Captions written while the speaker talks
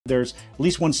there's at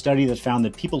least one study that found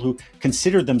that people who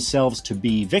considered themselves to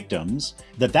be victims,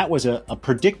 that was a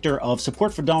predictor of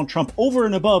support for Donald Trump over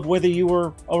and above whether you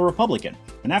were a Republican.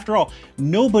 And after all,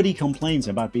 nobody complains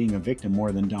about being a victim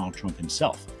more than Donald Trump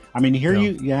himself. I mean, here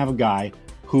you have a guy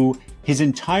who his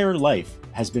entire life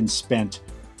has been spent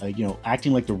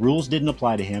acting like the rules didn't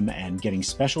apply to him and getting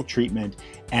special treatment,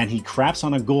 and he craps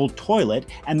on a gold toilet,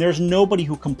 and there's nobody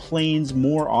who complains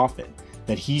more often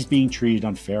that he's being treated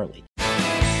unfairly.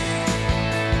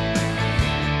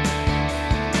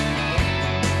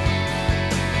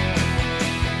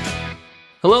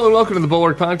 Hello and welcome to the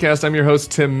Bulwark Podcast. I'm your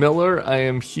host, Tim Miller. I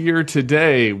am here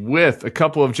today with a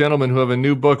couple of gentlemen who have a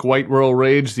new book, White Rural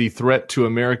Rage, The Threat to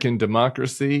American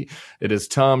Democracy. It is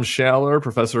Tom Schaller,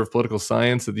 professor of political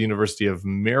science at the University of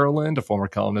Maryland, a former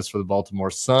columnist for the Baltimore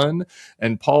Sun,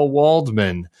 and Paul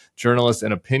Waldman, journalist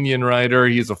and opinion writer.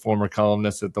 He's a former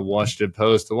columnist at the Washington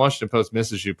Post. The Washington Post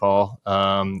misses you, Paul.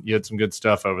 You had some good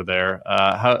stuff over there.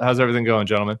 How's everything going,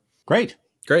 gentlemen? Great.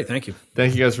 Great. Thank you.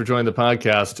 Thank you guys for joining the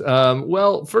podcast.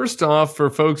 Well, first off,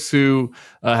 for folks who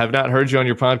have not heard you on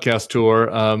your podcast tour,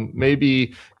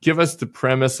 maybe give us the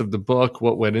premise of the book,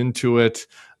 what went into it,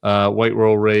 White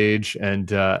Rural Rage,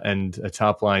 and a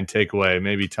top line takeaway.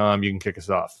 Maybe, Tom, you can kick us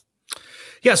off.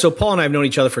 Yeah. So Paul and I have known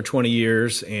each other for 20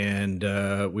 years, and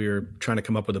we were trying to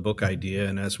come up with a book idea.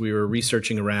 And as we were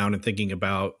researching around and thinking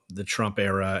about the Trump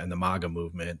era and the MAGA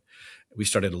movement, we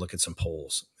started to look at some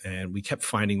polls, and we kept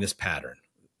finding this pattern.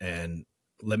 And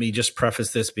let me just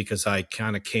preface this because I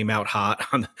kind of came out hot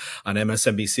on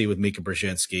MSNBC with Mika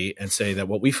Brzezinski and say that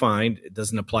what we find, it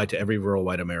doesn't apply to every rural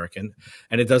white American,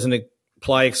 and it doesn't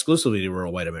apply exclusively to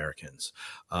rural white Americans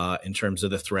in terms of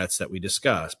the threats that we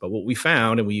discuss. But what we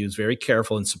found, and we use very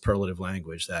careful and superlative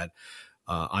language, that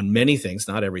on many things,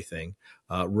 not everything,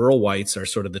 rural whites are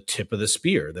sort of the tip of the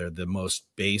spear. They're the most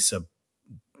base of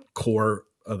core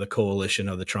of the coalition,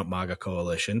 of the Trump MAGA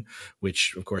coalition,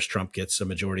 which, of course, Trump gets a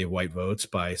majority of white votes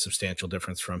by a substantial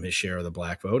difference from his share of the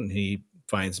black vote. And he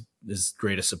finds his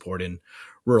greatest support in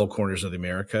rural corners of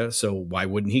America. So why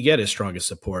wouldn't he get his strongest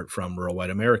support from rural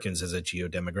white Americans as a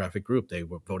geodemographic group? They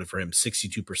voted for him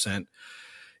 62%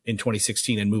 in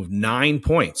 2016 and moved 9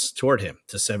 points toward him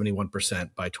to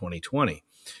 71% by 2020.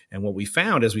 And what we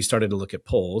found as we started to look at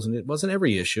polls, and it wasn't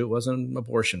every issue, it wasn't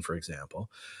abortion, for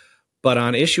example, but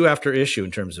on issue after issue, in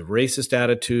terms of racist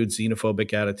attitudes,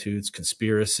 xenophobic attitudes,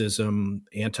 conspiracism,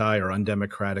 anti or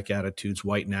undemocratic attitudes,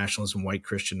 white nationalism, white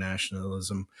Christian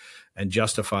nationalism, and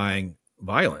justifying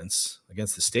violence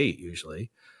against the state, usually,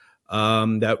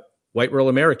 that white rural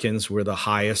Americans were the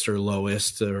highest or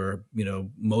lowest or,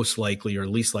 most likely or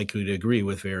least likely to agree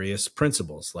with various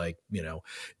principles, like,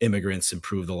 immigrants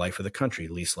improve the life of the country,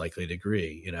 least likely to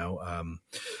agree,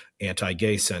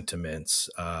 anti-gay sentiments,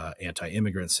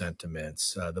 anti-immigrant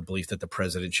sentiments, the belief that the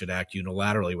president should act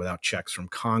unilaterally without checks from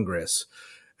Congress,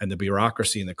 and the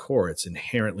bureaucracy in the courts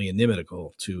inherently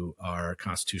inimical to our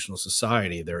constitutional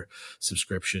society, their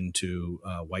subscription to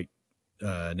white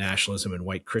nationalism and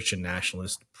white Christian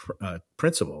nationalist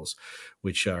principles,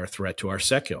 which are a threat to our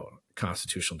secular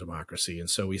constitutional democracy. And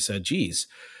so we said, geez,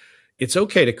 it's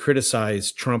okay to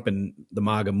criticize Trump and the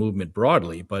MAGA movement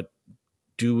broadly, but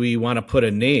do we want to put a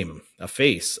name, a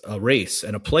face, a race,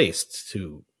 and a place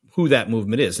to who that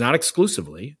movement is? Not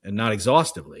exclusively and not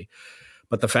exhaustively,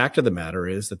 but the fact of the matter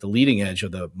is that the leading edge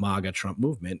of the MAGA Trump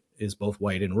movement is both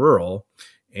white and rural,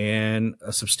 and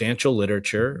a substantial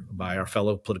literature by our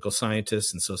fellow political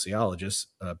scientists and sociologists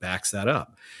backs that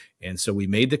up. And so we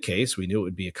made the case. We knew it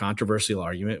would be a controversial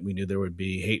argument. We knew there would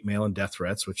be hate mail and death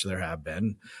threats, which there have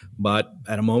been. But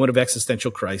at a moment of existential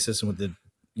crisis, and with the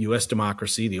U.S.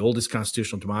 democracy, the oldest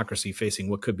constitutional democracy, facing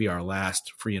what could be our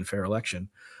last free and fair election,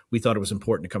 we thought it was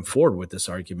important to come forward with this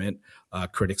argument,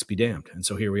 critics be damned. And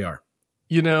so here we are.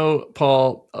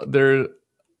 Paul, there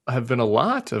have been a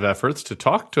lot of efforts to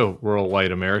talk to rural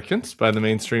white Americans by the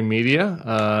mainstream media,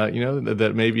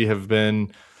 that maybe have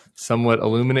been somewhat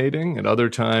illuminating, and other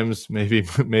times maybe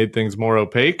made things more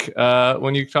opaque.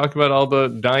 When you talk about all the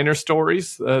diner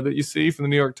stories that you see from the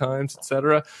New York Times, et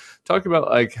cetera, talk about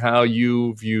like how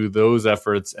you view those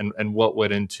efforts and what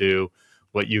went into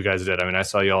what you guys did. I mean, I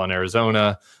saw you all in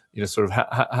Arizona. Sort of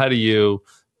how do you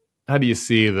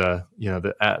see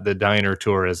the diner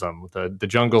tourism, the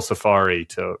jungle safari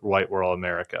to white rural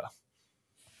America?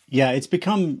 Yeah, it's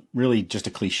become really just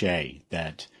a cliche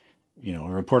that, a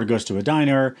reporter goes to a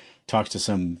diner, talks to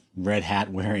some red hat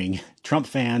wearing Trump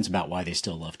fans about why they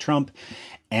still love Trump.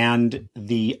 And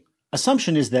the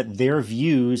assumption is that their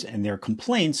views and their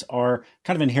complaints are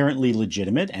kind of inherently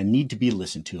legitimate and need to be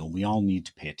listened to, and we all need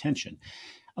to pay attention.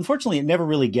 Unfortunately, it never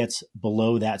really gets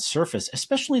below that surface,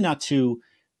 especially not to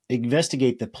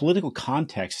investigate the political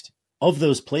context of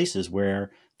those places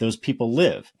where those people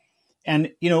live.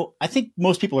 And, I think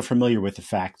most people are familiar with the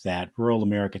fact that rural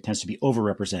America tends to be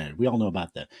overrepresented. We all know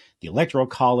about the Electoral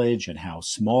College and how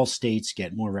small states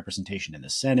get more representation in the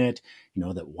Senate,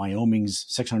 that Wyoming's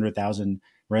 600,000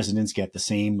 residents get the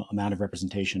same amount of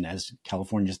representation as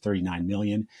California's 39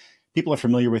 million. People are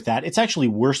familiar with that. It's actually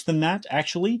worse than that,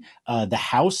 actually. The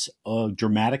House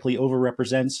dramatically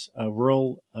overrepresents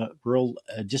rural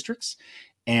districts.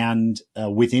 And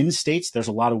within states, there's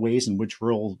a lot of ways in which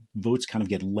rural votes kind of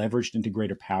get leveraged into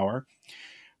greater power.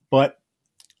 But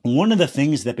one of the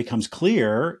things that becomes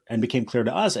clear and became clear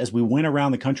to us as we went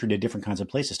around the country to different kinds of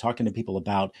places, talking to people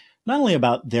about not only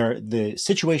about the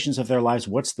situations of their lives,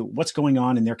 what's going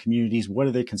on in their communities, what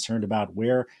are they concerned about,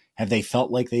 where have they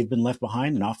felt like they've been left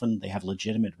behind, and often they have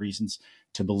legitimate reasons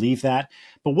to believe that.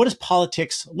 But what does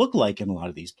politics look like in a lot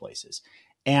of these places?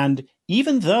 And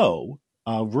even though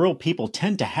rural people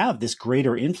tend to have this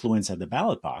greater influence at the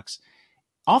ballot box,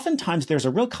 oftentimes there's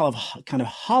a real kind of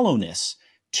hollowness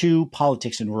to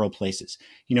politics in rural places.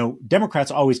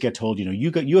 Democrats always get told,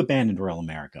 you abandoned rural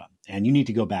America and you need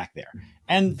to go back there.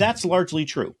 And that's largely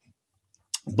true.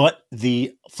 But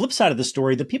the flip side of the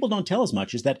story that people don't tell as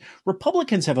much is that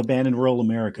Republicans have abandoned rural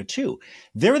America too.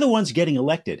 They're the ones getting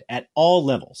elected at all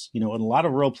levels. In a lot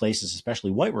of rural places,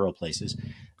 especially white rural places,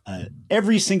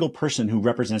 every single person who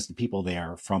represents the people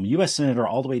there, from U.S. Senator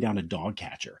all the way down to dog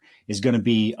catcher, is going to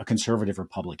be a conservative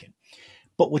Republican.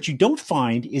 But what you don't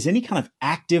find is any kind of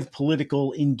active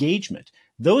political engagement.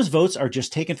 Those votes are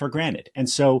just taken for granted. And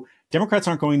so Democrats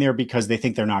aren't going there because they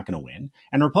think they're not going to win.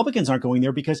 And Republicans aren't going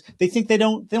there because they think they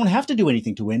don't have to do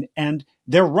anything to win. And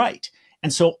they're right.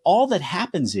 And so all that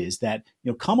happens is that,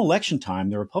 come election time,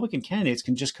 the Republican candidates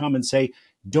can just come and say,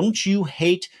 don't you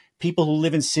hate people who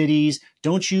live in cities?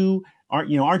 Aren't you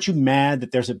mad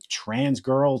that there's a trans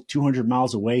girl 200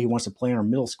 miles away who wants to play on our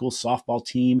middle school softball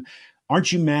team?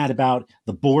 Aren't you mad about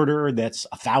the border that's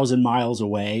 1,000 miles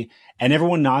away? And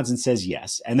everyone nods and says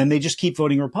yes. And then they just keep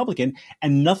voting Republican,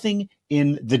 and nothing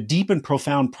in the deep and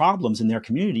profound problems in their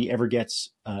community ever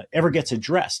gets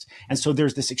addressed. And so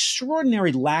there's this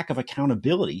extraordinary lack of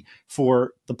accountability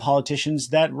for the politicians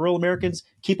that rural Americans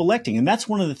keep electing. And that's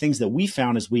one of the things that we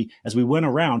found as we went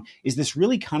around, is this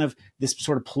really kind of this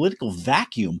sort of political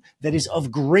vacuum that is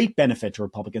of great benefit to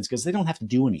Republicans because they don't have to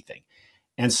do anything.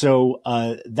 And so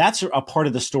that's a part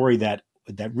of the story that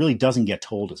really doesn't get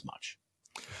told as much.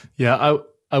 Yeah,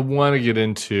 I want to get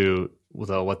into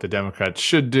what the Democrats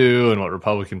should do and what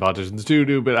Republican politicians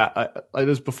do. But I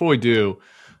just, before we do,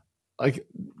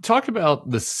 talk about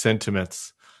the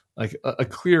sentiments, like a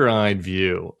clear-eyed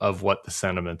view of what the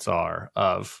sentiments are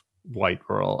of white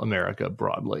rural America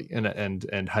broadly,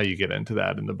 and how you get into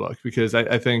that in the book. Because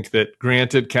I think that,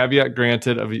 caveat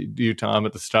granted of you, Tom,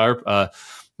 at the start,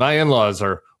 my in-laws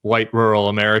are white rural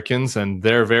Americans, and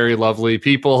they're very lovely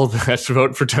people that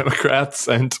vote for Democrats.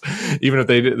 And even if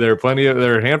there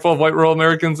are a handful of white rural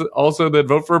Americans also that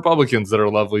vote for Republicans that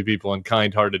are lovely people and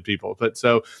kind-hearted people. But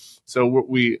so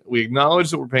we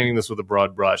acknowledge that we're painting this with a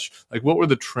broad brush. Like, what were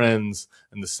the trends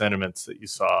and the sentiments that you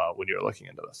saw when you were looking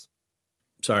into this?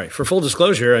 Sorry, for full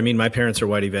disclosure, I mean, my parents are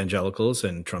white evangelicals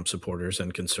and Trump supporters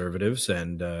and conservatives,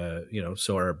 and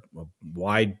so are a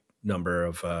wide number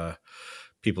of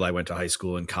people I went to high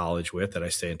school and college with that I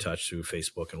stay in touch through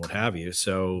Facebook and what have you.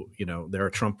 So, there are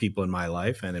Trump people in my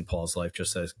life and in Paul's life,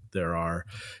 just as there are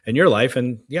in your life.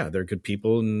 And yeah, they're good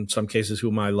people in some cases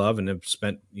whom I love and have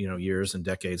spent, years and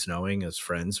decades knowing as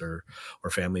friends or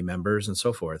family members and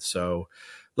so forth. So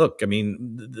look, I mean,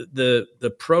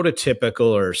 the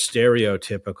prototypical or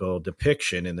stereotypical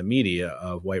depiction in the media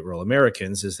of white rural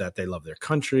Americans is that they love their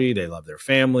country, they love their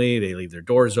family, they leave their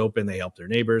doors open, they help their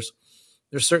neighbors.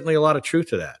 There's certainly a lot of truth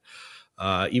to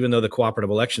that. Even though the cooperative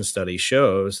election study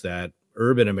shows that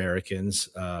urban Americans,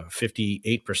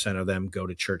 58% of them go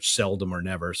to church seldom or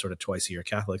never, sort of twice a year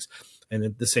Catholics.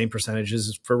 And the same percentage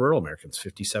is for rural Americans,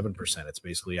 57%. It's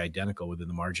basically identical within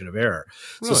the margin of error.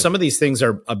 Really? So some of these things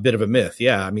are a bit of a myth.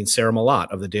 Yeah. I mean, Sarah Malott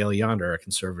of the Daily Yonder, a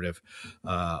conservative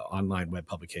online web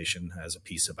publication, has a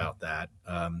piece about that.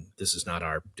 This is not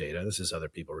our data. This is other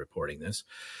people reporting this.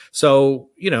 So,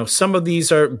 some of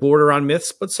these are border on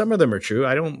myths, but some of them are true.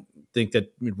 I don't think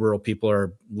that rural people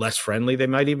are less friendly. They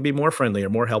might even be more friendly or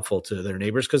more helpful to their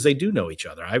neighbors because they do know each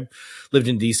other. I've lived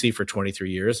in DC for 23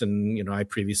 years, and I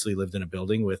previously lived in a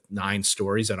building with 9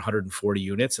 stories and 140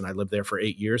 units, and I lived there for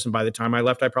 8 years. And by the time I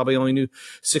left, I probably only knew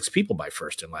 6 people by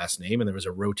first and last name, and there was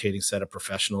a rotating set of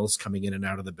professionals coming in and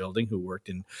out of the building who worked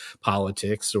in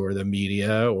politics or the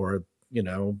media or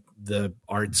the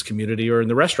arts community or in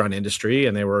the restaurant industry.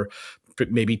 And they were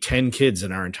maybe 10 kids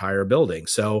in our entire building.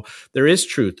 So there is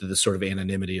truth to the sort of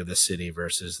anonymity of the city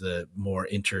versus the more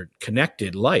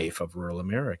interconnected life of rural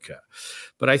America.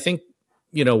 But I think,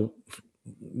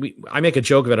 I make a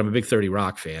joke of it. I'm a big 30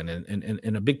 Rock fan.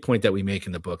 And a big point that we make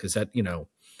in the book is that,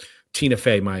 Tina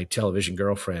Fey, my television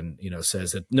girlfriend,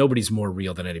 says that nobody's more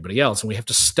real than anybody else. And we have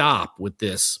to stop with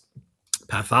this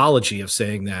pathology of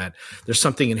saying that there's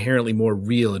something inherently more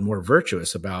real and more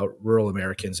virtuous about rural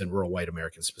Americans and rural white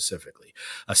Americans specifically.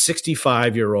 A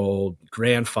 65-year-old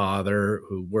grandfather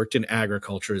who worked in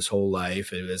agriculture his whole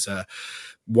life, it was a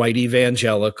white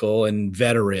evangelical and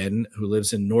veteran who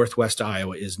lives in Northwest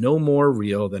Iowa, is no more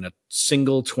real than a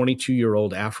single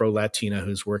 22-year-old Afro-Latina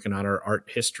who's working on her art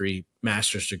history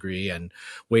master's degree and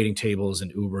waiting tables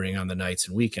and Ubering on the nights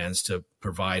and weekends to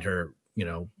provide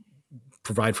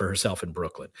for herself in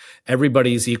Brooklyn.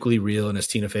 Everybody is equally real. And as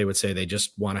Tina Fey would say, they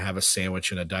just want to have a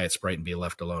sandwich and a Diet Sprite and be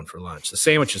left alone for lunch. The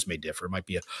sandwiches may differ. It might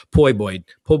be a po'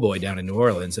 boy down in New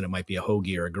Orleans, and it might be a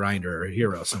hoagie or a grinder or a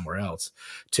hero somewhere else,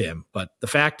 Tim. But the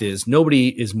fact is, nobody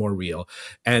is more real.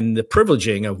 And the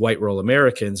privileging of white rural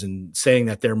Americans and saying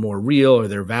that they're more real or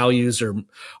their values are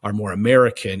more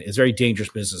American is very dangerous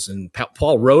business. And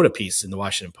Paul wrote a piece in the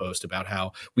Washington Post about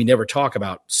how we never talk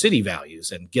about city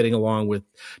values and getting along with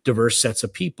diverse sets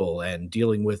of people and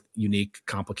dealing with unique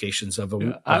complications of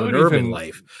an urban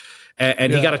life.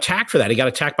 And he got attacked for that. He got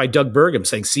attacked by Doug Burgum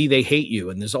saying, see, they hate you.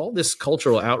 And there's all this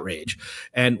cultural outrage.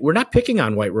 And we're not picking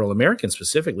on white rural Americans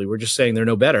specifically. We're just saying they're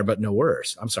no better, but no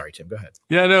worse. I'm sorry, Tim, go ahead.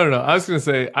 Yeah, no. I was going to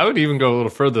say, I would even go a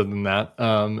little further than that.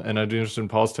 And I'd be interested in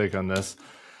Paul's take on this.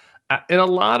 In a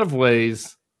lot of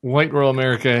ways, white rural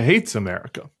America hates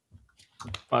America.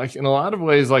 Like in a lot of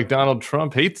ways, like Donald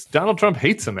Trump hates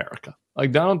America.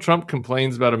 Like Donald Trump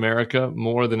complains about America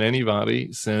more than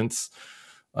anybody since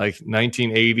like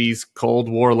 1980s Cold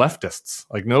War leftists.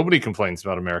 Like nobody complains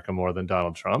about America more than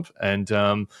Donald Trump, and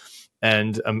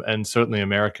certainly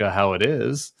America how it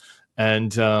is.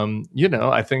 And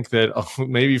I think that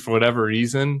maybe for whatever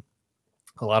reason,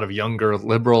 a lot of younger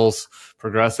liberals,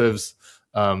 progressives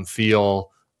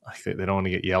feel like they don't want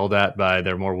to get yelled at by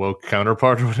their more woke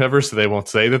counterpart or whatever, so they won't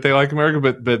say that they like America.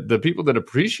 But the people that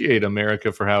appreciate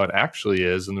America for how it actually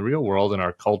is in the real world and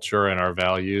our culture and our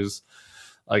values,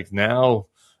 like now,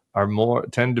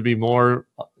 tend to be more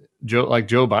Joe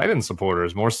Biden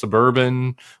supporters, more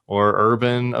suburban or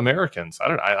urban Americans.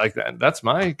 I like that. That's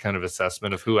my kind of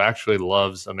assessment of who actually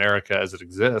loves America as it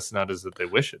exists, not as that they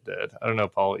wish it did. I don't know,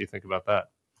 Paul, what you think about that.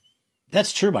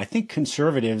 That's true, but I think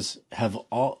conservatives have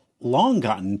long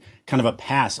gotten kind of a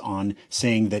pass on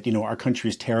saying that, our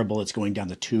country is terrible. It's going down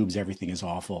the tubes. Everything is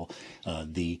awful.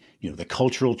 The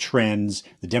cultural trends,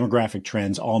 the demographic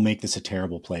trends all make this a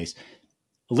terrible place.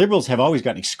 Liberals have always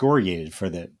gotten excoriated for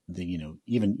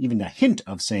even a hint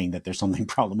of saying that there's something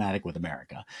problematic with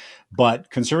America. But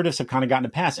conservatives have kind of gotten a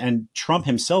pass, and Trump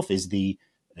himself is the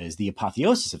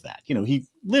apotheosis of that. He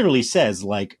literally says,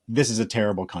 like, this is a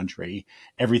terrible country,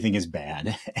 everything is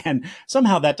bad, and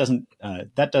somehow that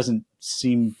doesn't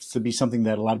seem to be something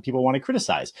that a lot of people want to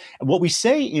criticize. And what we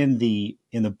say in the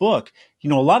book, a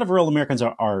lot of rural Americans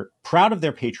are proud of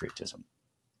their patriotism,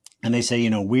 and they say,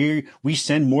 we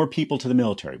send more people to the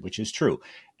military, which is true,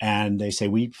 and they say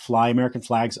we fly American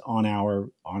flags on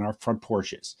our front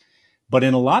porches, but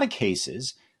in a lot of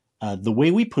cases, the way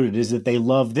we put it is that they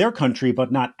love their country,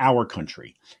 but not our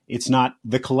country. It's not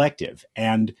the collective.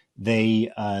 And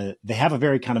they have a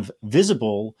very kind of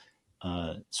visible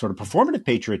sort of performative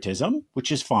patriotism,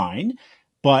 which is fine.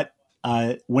 But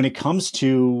when it comes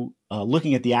to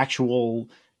looking at the actual,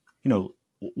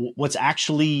 what's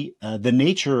actually the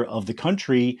nature of the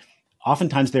country,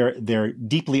 oftentimes they're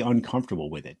deeply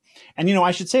uncomfortable with it. And, I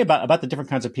should say about the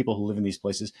different kinds of people who live in these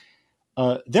places,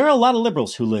 there are a lot of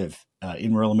liberals who live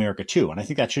in rural America too, and I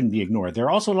think that shouldn't be ignored. There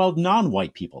are also a lot of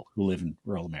non-white people who live in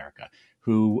rural America.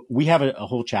 Who we have a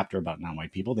whole chapter about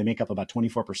non-white people. They make up about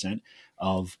 24%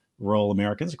 of rural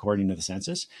Americans, according to the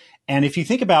census. And if you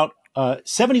think about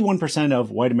 71%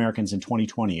 of white Americans in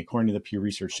 2020, according to the Pew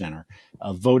Research Center,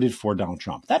 voted for Donald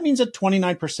Trump. That means that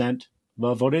 29%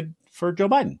 voted for Joe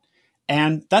Biden,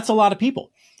 and that's a lot of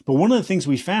people. But one of the things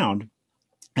we found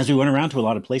as we went around to a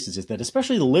lot of places is that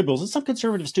especially the liberals and some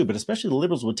conservatives too, but especially the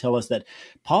liberals would tell us that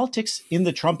politics in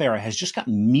the Trump era has just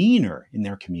gotten meaner in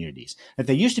their communities, that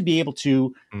they used to be able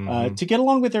to get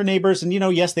along with their neighbors. And,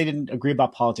 yes, they didn't agree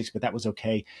about politics, but that was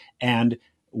okay. And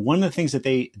one of the things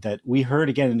that we heard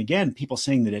again and again, people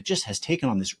saying that it just has taken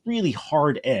on this really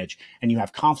hard edge, and you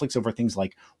have conflicts over things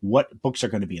like what books are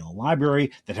going to be in the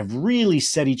library that have really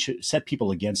set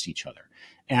people against each other.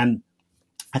 And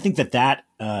I think that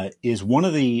is one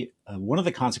of the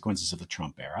consequences of the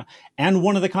Trump era, and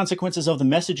one of the consequences of the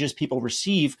messages people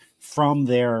receive from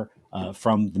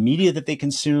from the media that they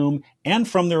consume, and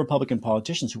from the Republican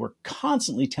politicians who are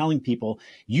constantly telling people,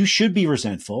 you should be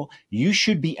resentful, you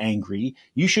should be angry,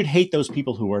 you should hate those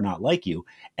people who are not like you.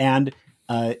 And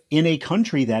in a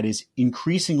country that is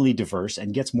increasingly diverse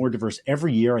and gets more diverse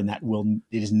every year, and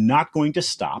it is not going to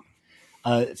stop,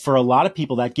 for a lot of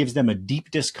people, that gives them a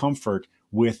deep discomfort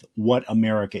with what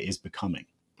America is becoming.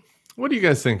 What do you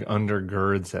guys think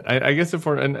undergirds it? I guess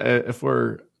if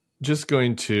we're just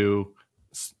going to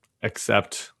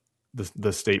accept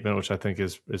the statement, which I think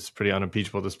is pretty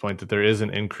unimpeachable at this point, that there is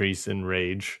an increase in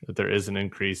rage, that there is an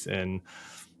increase in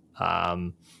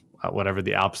whatever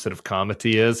the opposite of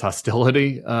comity is,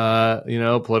 hostility,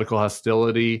 political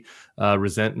hostility,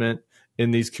 resentment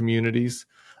in these communities.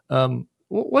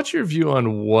 What's your view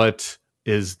on what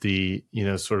is the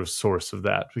sort of source of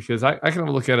that? Because I kind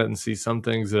of look at it and see some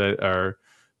things that are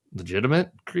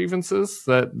legitimate grievances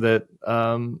that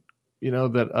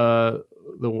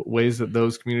the ways that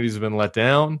those communities have been let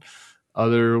down.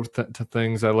 Other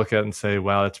things I look at and say,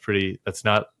 wow, that's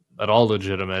not at all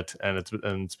legitimate, and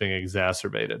it's being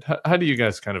exacerbated. How do you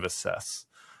guys kind of assess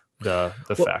the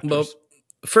factors? Well,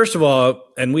 first of all,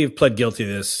 and we've pled guilty to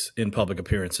this in public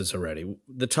appearances already,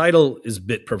 the title is a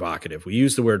bit provocative. We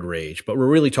use the word rage, but we're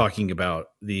really talking about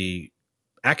the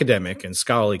academic and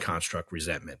scholarly construct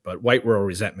resentment. But white rural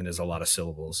resentment is a lot of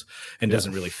syllables and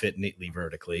doesn't really fit neatly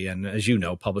vertically. And as you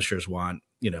know, publishers want,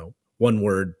 one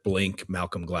word, Blink,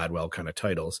 Malcolm Gladwell kind of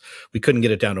titles. We couldn't get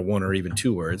it down to one or even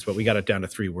two words, but we got it down to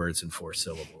 3 words and 4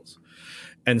 syllables.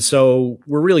 And so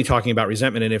we're really talking about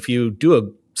resentment. And if you do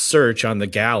a search on the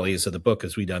galleys of the book,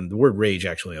 as we done, the word rage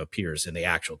actually appears in the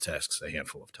actual text a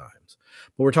handful of times.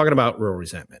 But we're talking about rural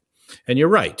resentment. And you're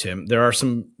right, Tim. There are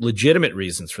some legitimate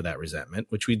reasons for that resentment,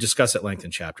 which we discuss at length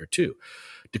in Chapter 2.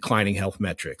 Declining health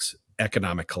metrics,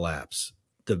 economic collapse,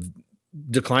 the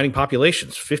declining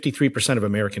populations. 53% of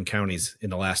American counties in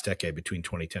the last decade, between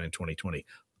 2010 and 2020,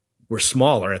 were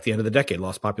smaller at the end of the decade,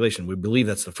 lost population. We believe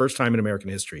that's the first time in American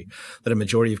history that a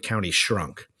majority of counties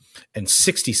shrunk, and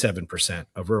 67%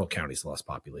 of rural counties lost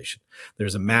population.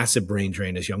 There's a massive brain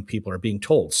drain as young people are being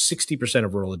told. 60%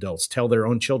 of rural adults tell their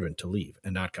own children to leave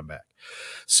and not come back.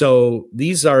 So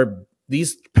these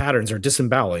patterns are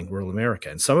disemboweling rural America,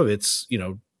 and some of it's,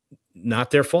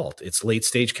 not their fault. It's late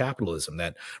stage capitalism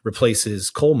that replaces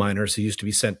coal miners who used to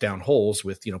be sent down holes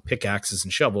with, pickaxes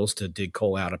and shovels to dig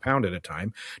coal out a pound at a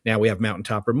time. Now we have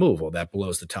mountaintop removal that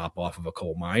blows the top off of a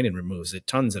coal mine and removes it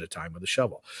tons at a time with a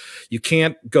shovel. You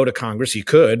can't go to Congress. You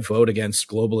could vote against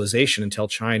globalization and tell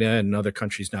China and other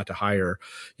countries not to hire,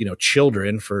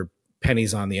 children for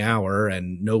pennies on the hour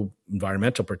and no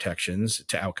environmental protections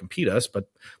to outcompete us, but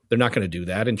they're not going to do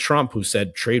that. And Trump, who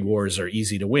said trade wars are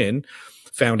easy to win,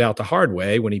 found out the hard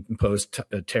way when he imposed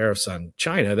tariffs on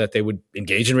China that they would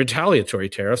engage in retaliatory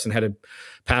tariffs and had to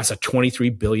pass a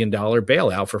 $23 billion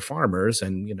bailout for farmers.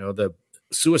 And, the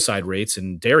suicide rates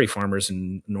in dairy farmers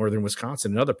in northern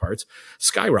Wisconsin and other parts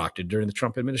skyrocketed during the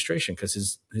Trump administration because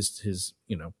his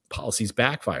policies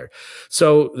backfired.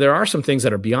 So there are some things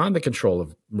that are beyond the control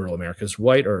of rural Americans,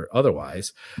 white or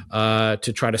otherwise,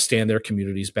 to try to stand their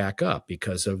communities back up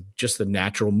because of just the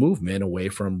natural movement away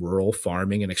from rural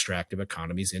farming and extractive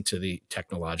economies into the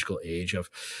technological age of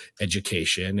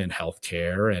education and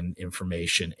healthcare and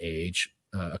information age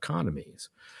economies.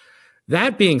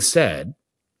 That being said,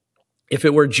 if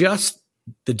it were just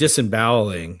the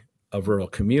disemboweling of rural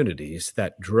communities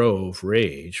that drove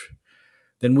rage,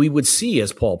 then we would see,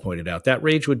 as Paul pointed out, that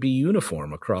rage would be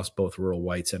uniform across both rural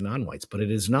whites and non-whites, but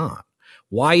it is not.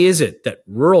 Why is it that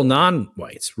rural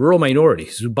non-whites, rural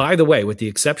minorities, who, by the way, with the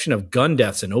exception of gun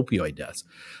deaths and opioid deaths,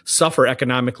 suffer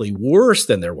economically worse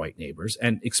than their white neighbors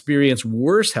and experience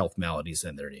worse health maladies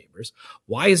than their neighbors,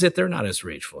 why is it they're not as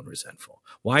rageful and resentful?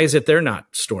 Why is it they're not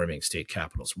storming state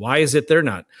capitals? Why is it they're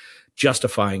not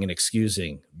justifying and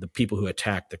excusing the people who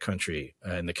attacked the country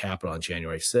and the Capitol on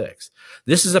January 6th.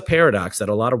 This is a paradox that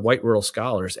a lot of white rural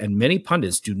scholars and many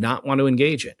pundits do not want to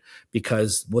engage in,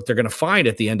 because what they're going to find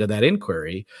at the end of that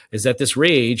inquiry is that this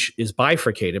rage is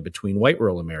bifurcated between white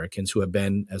rural Americans who have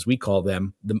been, as we call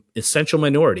them, the essential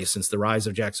minority since the rise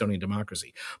of Jacksonian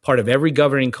democracy, part of every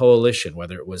governing coalition,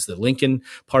 whether it was the Lincoln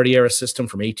Party era system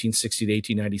from 1860 to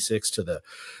 1896 to the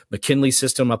McKinley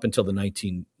system up until the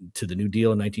New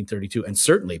Deal in 1932, and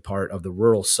certainly part of the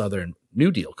rural Southern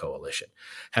New Deal coalition,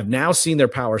 have now seen their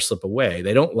power slip away.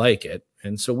 They don't like it.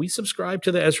 And so we subscribe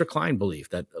to the Ezra Klein belief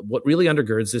that what really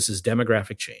undergirds this is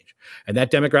demographic change. And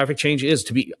that demographic change is,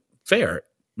 to be fair,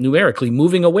 numerically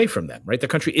moving away from them, right? The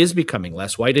country is becoming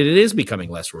less white and it is becoming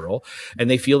less rural, and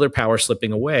they feel their power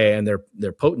slipping away and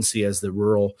their potency as the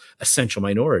rural essential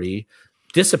minority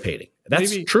dissipating.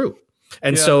 That's true.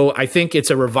 And so I think it's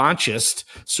a revanchist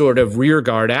sort of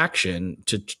rearguard action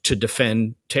to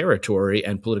defend territory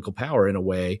and political power in a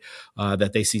way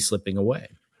that they see slipping away.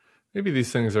 Maybe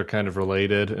these things are kind of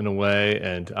related in a way,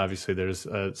 and obviously there's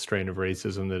a strain of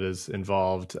racism that is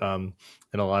involved in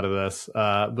a lot of this.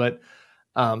 But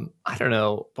I don't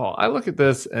know, Paul, I look at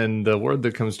this and the word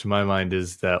that comes to my mind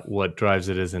is that what drives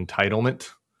it is entitlement.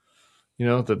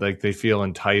 That like they feel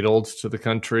entitled to the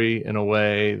country in a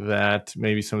way that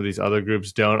maybe some of these other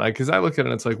groups don't. Because I look at it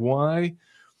and it's like, why,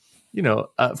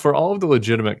 for all of the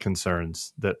legitimate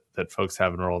concerns that folks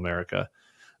have in rural America,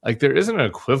 like there isn't an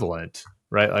equivalent,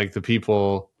 right? Like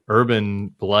the urban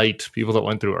blight, people that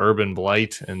went through urban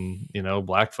blight and,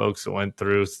 black folks that went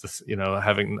through,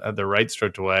 having their rights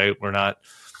stripped away. We're not,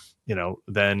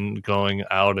 then going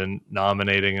out and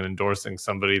nominating and endorsing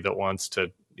somebody that wants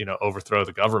to, overthrow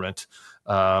the government.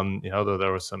 Though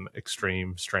there was some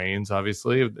extreme strains,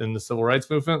 obviously, in the civil rights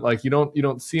movement. Like you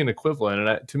don't see an equivalent.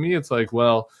 And to me, it's like,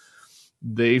 well,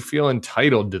 they feel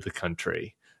entitled to the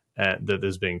country that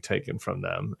is being taken from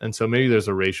them. And so maybe there's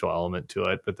a racial element to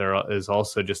it, but there is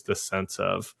also just this sense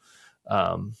of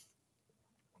an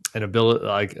ability,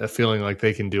 like a feeling like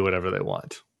they can do whatever they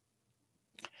want.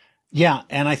 Yeah.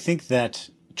 And I think that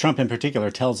Trump in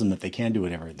particular tells them that they can do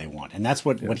whatever they want. And that's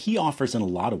what he offers in a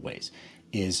lot of ways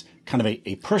is kind of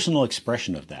a personal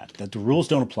expression of that the rules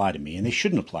don't apply to me and they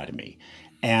shouldn't apply to me.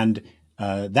 And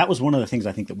that was one of the things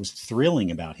I think that was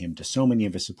thrilling about him to so many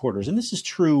of his supporters. And this is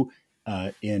true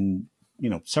in,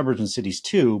 suburbs and cities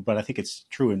too, but I think it's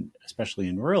true especially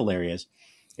in rural areas,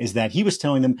 is that he was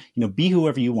telling them, be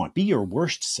whoever you want, be your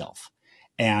worst self.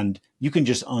 And you can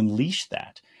just unleash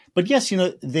that. But yes,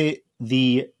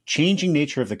 the changing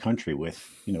nature of the country with,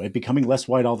 it becoming less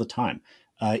white all the time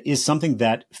is something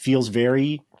that feels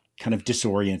very kind of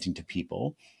disorienting to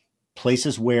people.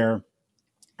 Places where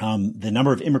the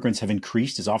number of immigrants have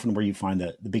increased is often where you find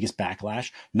the biggest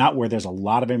backlash, not where there's a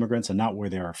lot of immigrants and not where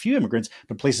there are few immigrants,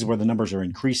 but places where the numbers are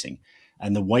increasing.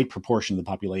 And the white proportion of the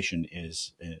population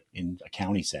is, in a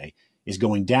county, say, is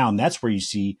going down. That's where you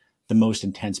see the most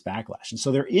intense backlash. And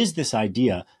so there is this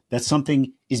idea that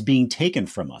something is being taken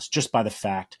from us just by the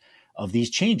fact of these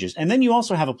changes. And then you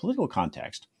also have a political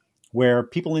context where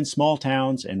people in small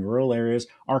towns and rural areas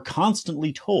are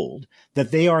constantly told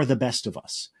that they are the best of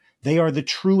us. They are the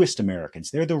truest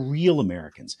Americans. They're the real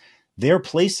Americans. Their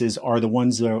places are the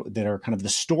ones that are kind of the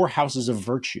storehouses of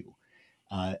virtue.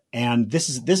 And this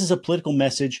is a political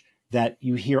message that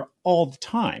you hear all the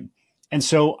time. And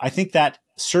so I think that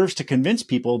serves to convince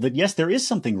people that, yes, there is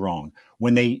something wrong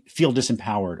when they feel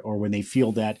disempowered or when they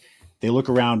feel that they look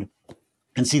around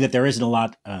and see that there isn't a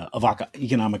lot of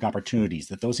economic opportunities,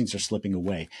 that those things are slipping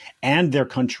away, and their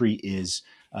country is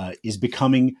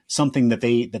becoming something that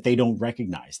they don't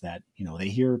recognize. That they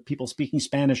hear people speaking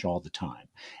Spanish all the time,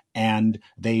 and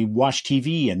they watch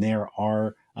TV, and there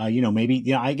are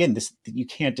again, this, you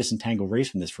can't disentangle race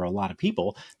from this for a lot of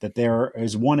people, that there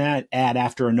is one ad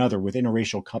after another with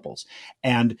interracial couples,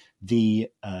 and the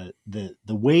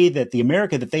way that the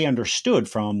America that they understood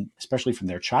especially from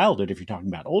their childhood, if you're talking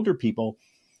about older people,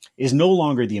 is no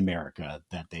longer the America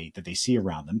that they see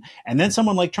around them. And then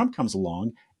someone like Trump comes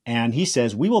along and he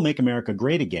says, we will make America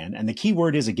great again. And the key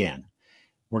word is again.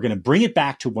 We're going to bring it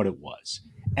back to what it was.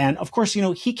 And of course,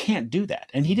 he can't do that.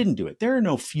 And he didn't do it. There are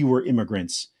no fewer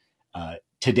immigrants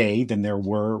today than there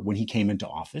were when he came into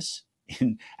office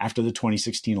after the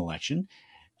 2016 election.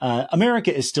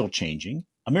 America is still changing.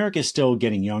 America is still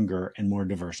getting younger and more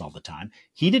diverse all the time.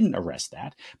 He didn't arrest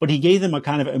that, but he gave them a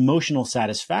kind of emotional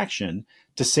satisfaction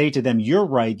to say to them, you're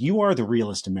right, you are the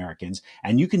realest Americans,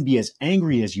 and you can be as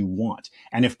angry as you want.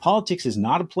 And if politics is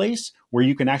not a place where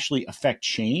you can actually affect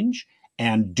change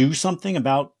and do something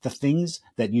about the things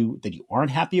that you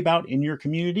aren't happy about in your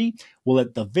community, well,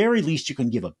 at the very least, you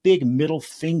can give a big middle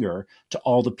finger to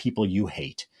all the people you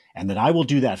hate, and that I will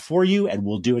do that for you, and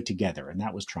we'll do it together. And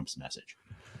that was Trump's message.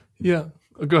 Yeah.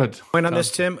 Go ahead. Point on this,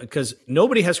 Tim, because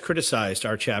nobody has criticized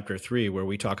our chapter 3, where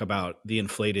we talk about the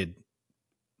inflated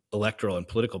electoral and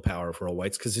political power for all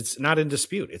whites, because it's not in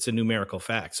dispute. It's a numerical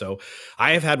fact. So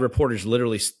I have had reporters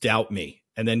literally doubt me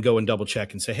and then go and double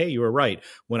check and say, hey, you were right,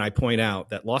 when I point out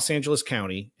that Los Angeles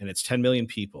County and its 10 million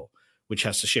people, which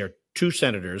has to share 2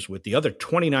 senators with the other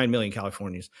 29 million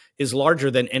Californians, is larger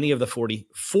than any of the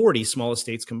 40 smallest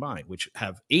states combined, which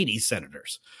have 80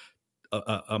 senators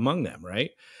among them,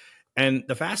 right? And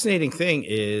the fascinating thing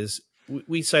is,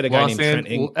 we cite a guy named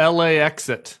Trent LA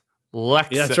exit.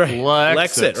 Lexit. Yeah, that's right.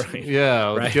 Lexit, right?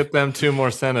 Yeah, right. Get them 2 more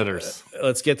senators.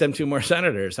 Let's get them 2 more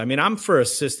senators. I mean, I'm for a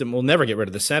system. We'll never get rid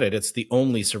of the Senate. It's the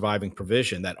only surviving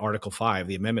provision that Article 5,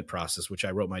 the amendment process, which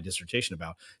I wrote my dissertation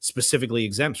about, specifically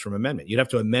exempts from amendment. You'd have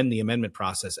to amend the amendment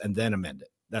process and then amend it.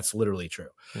 That's literally true.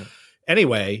 Yeah.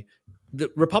 Anyway, the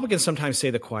Republicans sometimes say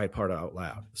the quiet part out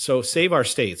loud. So Save Our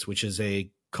States, which is a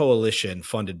coalition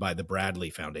funded by the Bradley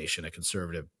Foundation, a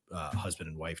conservative husband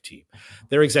and wife team.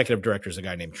 Their executive director is a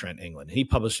guy named Trent England. He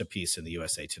published a piece in the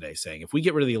USA Today saying, if we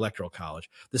get rid of the Electoral College,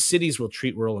 the cities will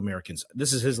treat rural Americans,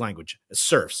 this is his language, as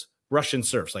serfs, Russian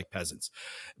serfs, like peasants,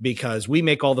 because we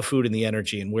make all the food and the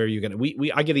energy. And where you're going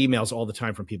to, I get emails all the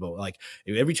time from people like,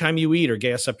 every time you eat or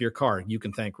gas up your car, you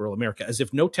can thank rural America, as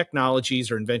if no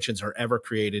technologies or inventions are ever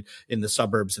created in the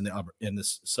suburbs and in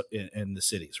the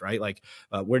cities, right? Like,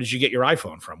 where did you get your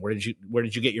iPhone from? Where did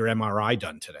you get your MRI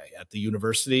done today? At the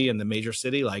university in the major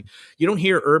city? Like, you don't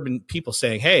hear urban people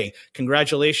saying, hey,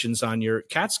 congratulations on your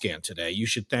CAT scan today. You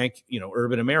should thank,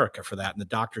 urban America for that. And the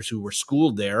doctors who were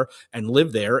schooled there and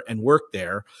lived there and work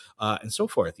there, and so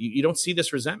forth. You don't see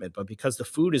this resentment, but because the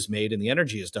food is made and the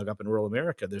energy is dug up in rural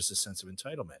America, there's this sense of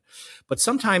entitlement. But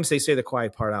sometimes they say the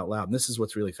quiet part out loud, and this is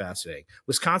what's really fascinating.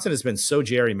 Wisconsin has been so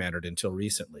gerrymandered until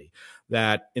recently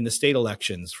that in the state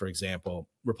elections, for example,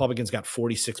 Republicans got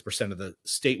 46% of the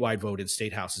statewide vote in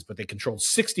state houses, but they controlled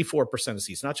 64% of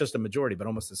seats, not just a majority, but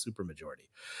almost a supermajority.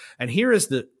 And here is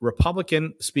the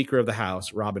Republican Speaker of the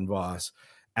House, Robin Vos,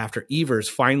 after Evers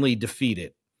finally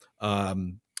defeated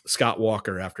Scott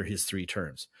Walker after his 3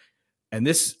 terms. And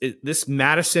this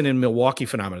Madison and Milwaukee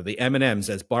phenomenon, the M&Ms,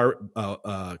 as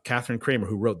Catherine Kramer,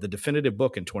 who wrote the definitive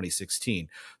book in 2016,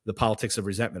 The Politics of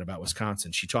Resentment about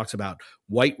Wisconsin, she talks about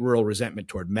white rural resentment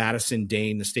toward Madison,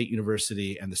 Dane, the state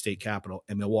university and the state capital,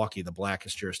 and Milwaukee, the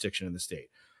blackest jurisdiction in the state.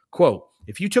 Quote,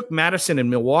 if you took Madison and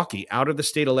Milwaukee out of the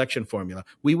state election formula,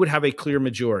 we would have a clear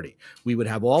majority. We would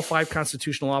have all 5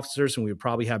 constitutional officers, and we would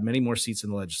probably have many more seats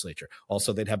in the legislature.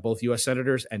 Also, they'd have both U.S.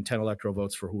 senators and 10 electoral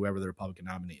votes for whoever the Republican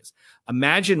nominee is.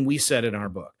 Imagine we said in our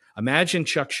book, imagine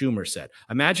Chuck Schumer said,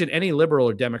 imagine any liberal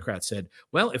or Democrat said,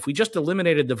 well, if we just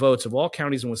eliminated the votes of all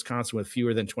counties in Wisconsin with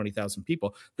fewer than 20,000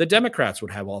 people, the Democrats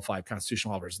would have all 5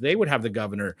 constitutional officers. They would have the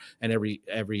governor and every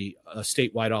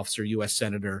statewide officer, U.S.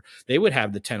 senator. They would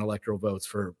have the 10 electoral votes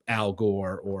for Al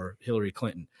Gore or Hillary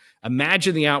Clinton.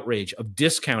 Imagine the outrage of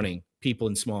discounting people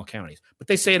in small counties, but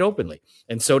they say it openly.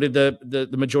 And so did the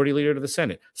majority leader of the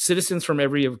Senate. Citizens from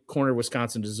every corner of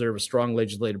Wisconsin deserve a strong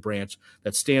legislative branch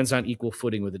that stands on equal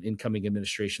footing with an incoming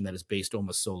administration that is based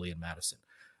almost solely in Madison.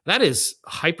 That is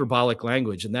hyperbolic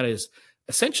language, and that is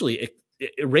essentially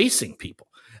erasing people.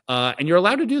 And you're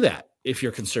allowed to do that if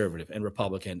you're conservative and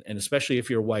Republican, and especially if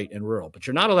you're white and rural. But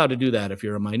you're not allowed to do that if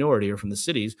you're a minority or from the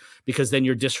cities, because then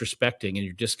you're disrespecting and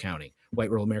you're discounting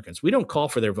white rural Americans. We don't call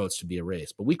for their votes to be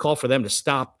erased, but we call for them to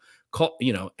stop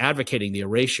advocating the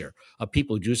erasure of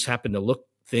people who just happen to look,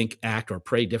 think, act, or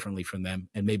pray differently from them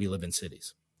and maybe live in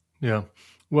cities. Yeah.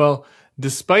 Well,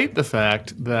 despite the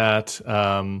fact that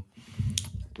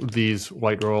these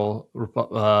white rural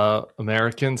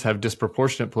Americans have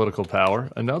disproportionate political power,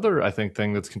 another, I think,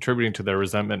 thing that's contributing to their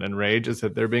resentment and rage is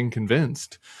that they're being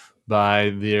convinced by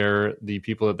the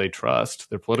people that they trust,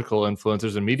 their political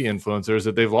influencers and media influencers,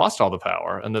 that they've lost all the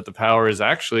power and that the power is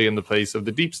actually in the place of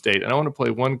the deep state. And I want to play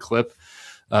one clip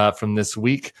from this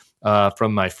week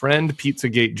from my friend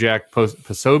Pizzagate Jack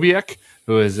Posobiec,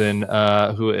 who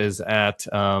is at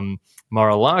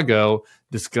Mar-a-Lago,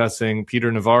 discussing Peter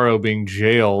Navarro being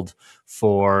jailed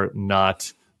for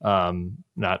not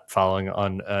following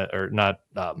on or not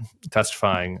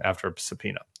testifying after a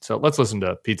subpoena. So let's listen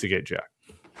to Pizzagate Jack.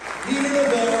 Peter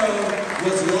Navarro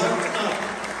was locked up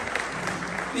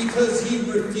because he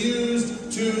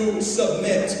refused to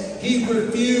submit. He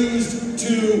refused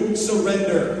to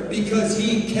surrender because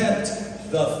he kept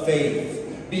the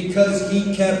faith, because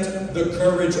he kept the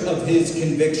courage of his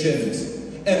convictions.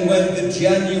 And when the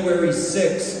January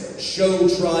 6th show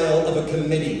trial of a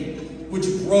committee, which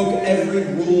broke every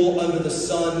rule under the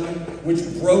sun, which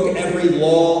broke every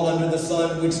law under the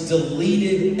sun, which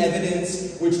deleted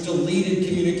evidence, which deleted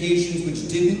communications, which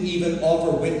didn't even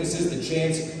offer witnesses the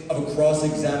chance of a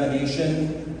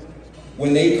cross-examination,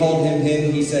 when they called him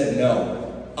in, he said,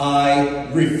 no, I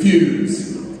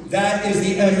refuse. That is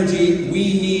the energy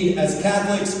we need as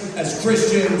Catholics, as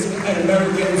Christians, and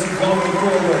Americans going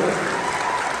forward.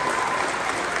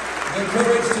 The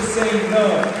courage to say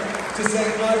no, to say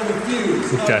I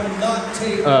refuse. Okay. I will not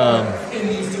take part in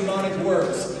these demonic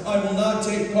works. I will not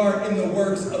take part in the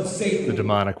works of Satan. The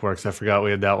demonic works. I forgot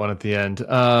we had that one at the end.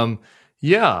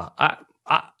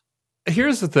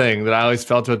 Here's the thing that I always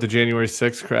felt about the January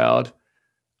 6th crowd.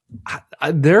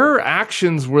 their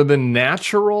actions were the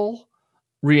natural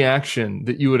reaction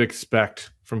that you would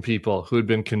expect from people who had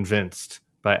been convinced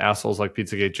by assholes like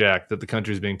Pizzagate Jack that the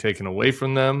country is being taken away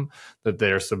from them, that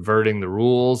they're subverting the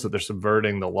rules, that they're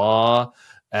subverting the law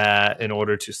in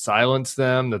order to silence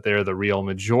them, that they're the real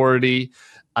majority.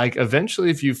 Like,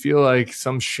 eventually, if you feel like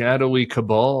some shadowy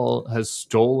cabal has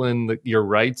stolen your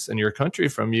rights and your country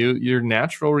from you, your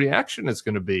natural reaction is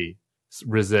going to be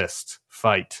resist,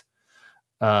 fight,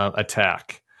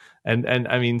 attack. And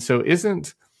I mean, so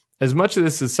isn't as much of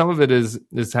this as some of it is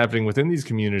happening within these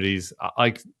communities,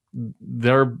 like they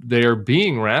are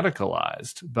being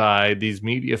radicalized by these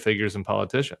media figures and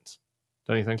politicians.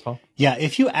 Don't you think, Paul? Yeah,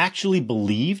 if you actually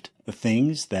believed the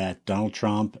things that Donald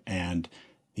Trump and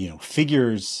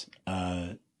figures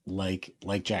like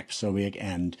Jack Posobiec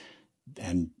and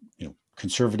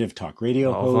conservative talk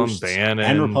radio hosts Bannon,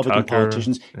 and Republican Tucker,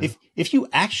 politicians, if you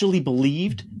actually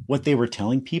believed what they were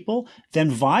telling people,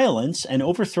 then violence and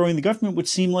overthrowing the government would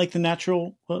seem like the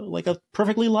natural, like a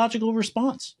perfectly logical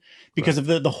response because of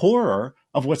the horror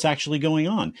of what's actually going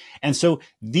on. And so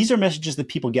these are messages that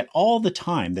people get all the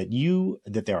time, that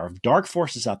there are dark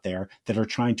forces out there that are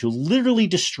trying to literally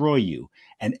destroy you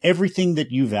and everything that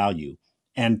you value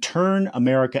and turn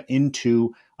America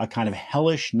into a kind of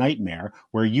hellish nightmare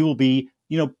where you will be,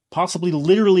 possibly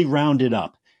literally rounded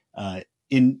up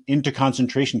into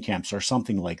concentration camps or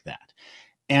something like that.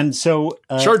 And so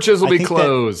churches will be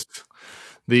closed.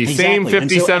 The same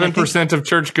 57% of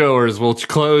churchgoers will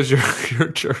close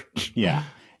your church. Yeah.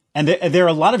 And there are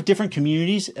a lot of different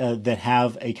communities that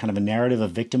have a kind of a narrative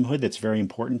of victimhood that's very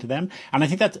important to them. And I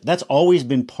think that's always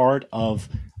been part of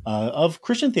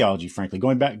Christian theology, frankly,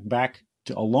 going back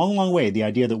to a long, long way. The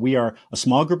idea that we are a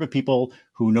small group of people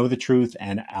who know the truth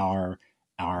and are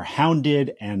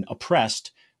hounded and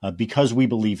oppressed because we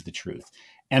believe the truth.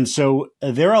 And so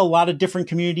there are a lot of different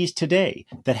communities today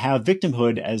that have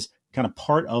victimhood as kind of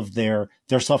part of their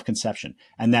self-conception.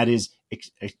 And that is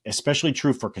especially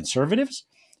true for conservatives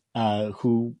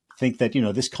who think that,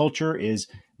 this culture is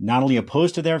not only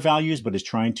opposed to their values, but is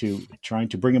trying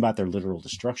to bring about their literal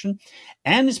destruction.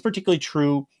 And it's particularly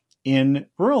true in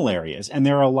rural areas. And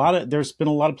there's been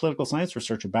a lot of political science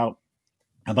research about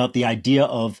the idea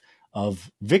of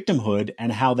victimhood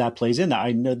and how that plays in.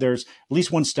 I know there's at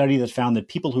least one study that found that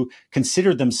people who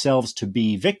considered themselves to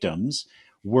be victims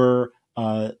were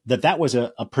that was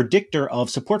a predictor of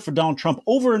support for Donald Trump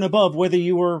over and above whether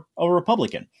you were a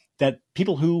Republican. That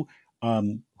people who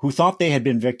thought they had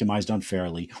been victimized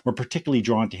unfairly were particularly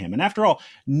drawn to him. And after all,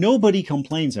 nobody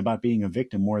complains about being a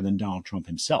victim more than Donald Trump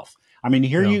himself. I mean,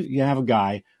 here you have a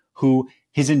guy who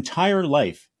his entire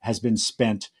life has been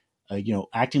spent,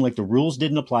 acting like the rules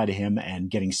didn't apply to him and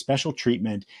getting special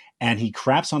treatment. And he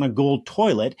craps on a gold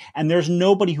toilet. And there's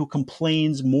nobody who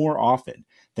complains more often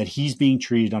that he's being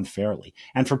treated unfairly.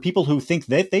 And for people who think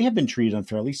that they have been treated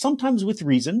unfairly, sometimes with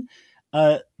reason,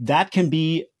 that can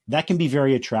be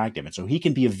very attractive. And so he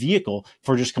can be a vehicle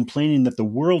for just complaining that the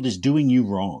world is doing you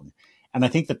wrong. And I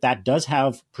think that does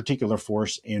have particular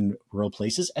force in rural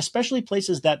places, especially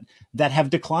places that have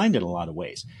declined in a lot of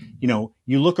ways. You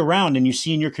look around and you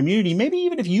see in your community, maybe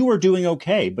even if you are doing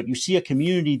okay, but you see a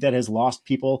community that has lost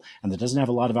people and that doesn't have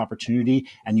a lot of opportunity,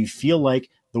 and you feel like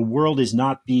the world is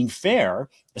not being fair,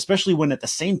 especially when at the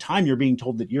same time you're being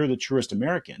told that you're the truest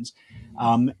Americans.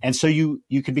 And so you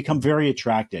can become very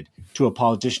attracted to a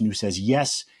politician who says,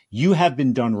 yes, you have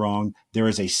been done wrong. There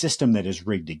is a system that is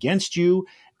rigged against you.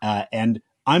 And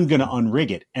I'm going to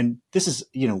unrig it. And this is,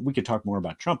 we could talk more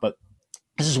about Trump, but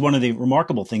this is one of the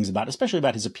remarkable things especially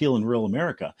about his appeal in rural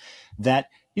America, that,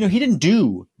 he didn't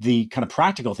do the kind of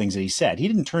practical things that he said. He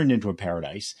didn't turn it into a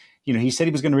paradise. He said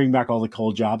he was going to bring back all the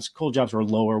coal jobs. Coal jobs were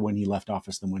lower when he left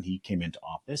office than when he came into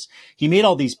office. He made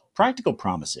all these practical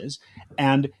promises,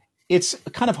 and it's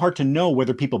kind of hard to know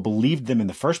whether people believed them in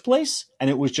the first place, and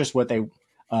it was just what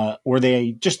or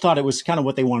they just thought it was kind of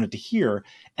what they wanted to hear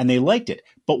and they liked it.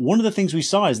 But one of the things we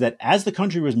saw is that as the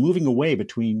country was moving away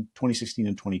between 2016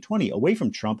 and 2020, away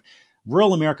from Trump,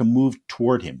 rural America moved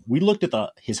toward him. We looked at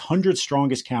his 100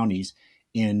 strongest counties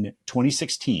in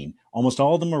 2016. Almost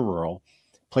all of them are rural,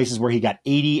 places where he got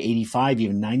 80, 85,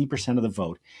 even 90% of the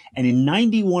vote. And in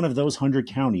 91 of those 100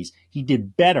 counties, he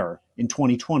did better in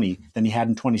 2020 than he had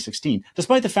in 2016,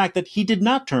 despite the fact that he did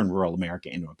not turn rural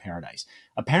America into a paradise.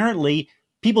 Apparently,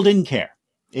 people didn't care.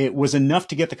 It was enough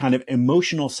to get the kind of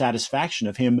emotional satisfaction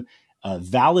of him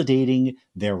validating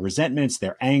their resentments,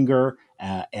 their anger,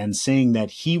 and saying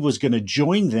that he was going to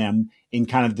join them in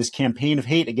kind of this campaign of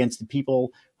hate against the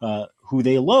people who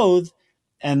they loathe,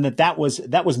 and that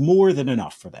was more than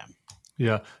enough for them.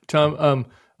 Yeah, Tom.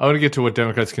 I want to get to what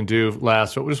Democrats can do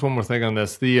last, but just one more thing on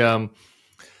this. The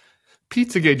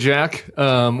Pizzagate Jack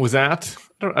was at,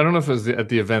 I don't know if it was at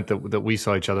the event that we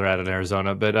saw each other at in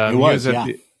Arizona, but he was at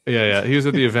he was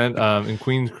at the event in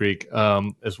Queens Creek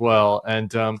as well.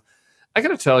 And I got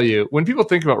to tell you, when people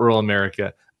think about rural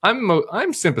America,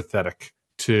 I'm sympathetic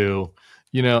to,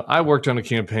 I worked on a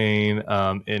campaign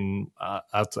in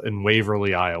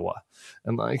Waverly, Iowa,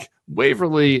 and like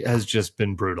Waverly has just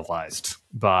been brutalized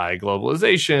by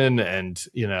globalization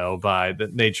and by the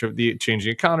nature of the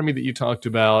changing economy that you talked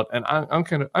about. And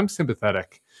I'm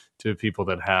sympathetic to people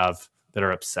that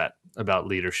are upset about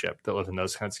leadership that live in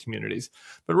those kinds of communities.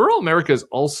 But rural America is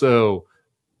also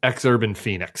ex-urban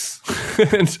Phoenix,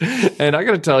 and I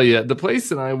got to tell you, the place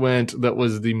that I went that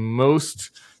was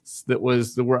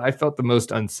where I felt the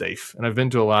most unsafe, and I've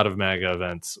been to a lot of MAGA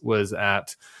events, was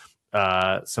at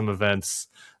some events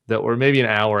that were maybe an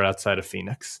hour outside of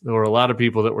Phoenix. There were a lot of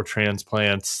people that were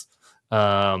transplants.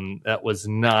 That was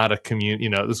not a community,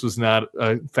 this was not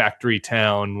a factory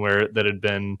town where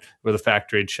the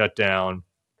factory had shut down.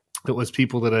 It was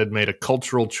people that had made a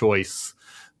cultural choice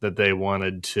that they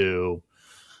wanted to,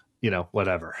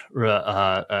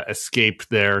 escape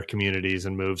their communities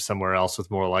and move somewhere else with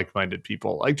more like-minded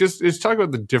people. Like, just talk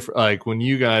about the different, like when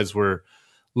you guys were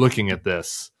looking at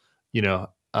this, kind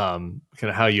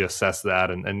of how you assess that,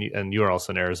 and you're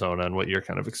also in Arizona, and what your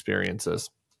kind of experience is.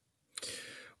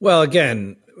 Well,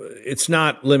 again, it's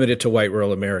not limited to white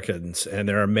rural Americans, and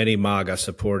there are many MAGA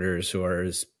supporters who are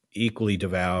as equally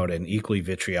devout and equally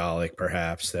vitriolic,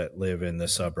 perhaps, that live in the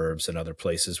suburbs and other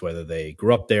places, whether they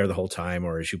grew up there the whole time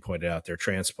or, as you pointed out, they're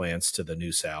transplants to the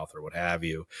New South or what have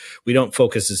you. We don't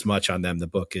focus as much on them. The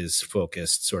book is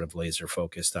focused, sort of laser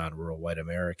focused, on rural white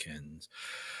Americans.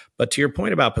 But to your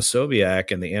point about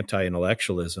Posobiec and the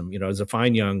anti-intellectualism, there's a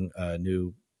fine young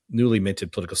newly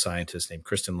minted political scientist named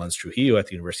Kristen Luntz Trujillo at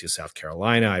the University of South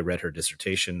Carolina. I read her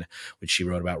dissertation, which she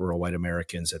wrote about rural white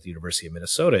Americans at the University of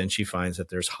Minnesota, and she finds that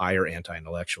there's higher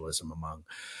anti-intellectualism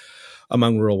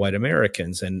among rural white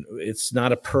Americans. And it's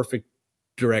not a perfect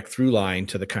direct through line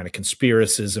to the kind of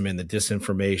conspiracism and the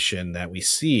disinformation that we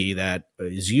see that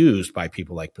is used by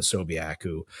people like Posobiec,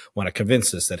 who want to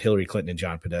convince us that Hillary Clinton and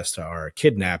John Podesta are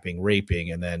kidnapping, raping,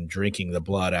 and then drinking the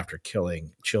blood after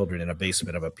killing children in a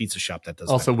basement of a pizza shop that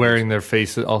doesn't. Also wearing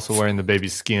the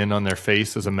baby's skin on their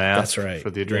face as a mask. That's right.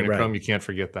 For the adrenochrome. Right. You can't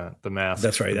forget that. The mask.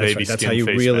 That's right. That's how you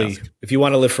really, mask. If you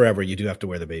want to live forever, you do have to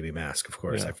wear the baby mask, of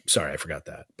course. Yeah. Sorry, I forgot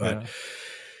that. But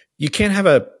you can't have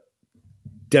a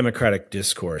democratic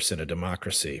discourse in a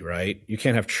democracy, right? You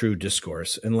can't have true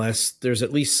discourse unless there's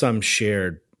at least some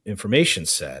shared information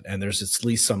set and there's at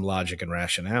least some logic and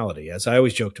rationality. As I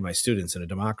always joke to my students, in a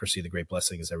democracy, the great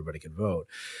blessing is everybody can vote.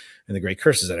 And the great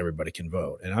curse is that everybody can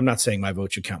vote. And I'm not saying my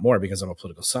vote should count more because I'm a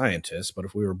political scientist, but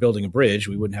if we were building a bridge,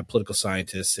 we wouldn't have political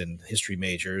scientists and history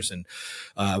majors and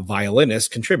violinists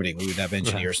contributing. We would have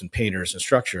engineers and painters and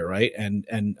structure, right? And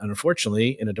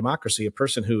unfortunately, in a democracy, a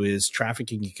person who is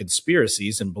trafficking in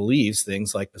conspiracies and believes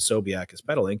things like Posobiec is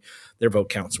peddling, their vote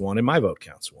counts one and my vote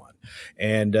counts one.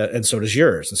 And so does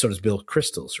yours, and so does Bill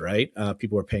Kristol's, right?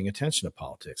 People are paying attention to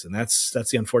politics. And that's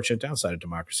the unfortunate downside of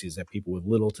democracy, is that people with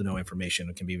little to no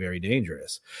information can be very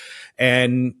dangerous.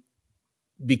 And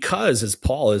because, as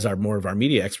Paul is more of our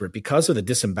media expert, because of the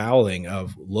disemboweling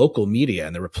of local media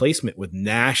and the replacement with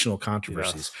national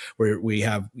controversies, where we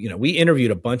have, we interviewed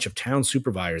a bunch of town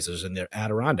supervisors in their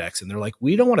Adirondacks, and they're like,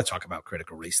 we don't want to talk about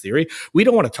critical race theory. We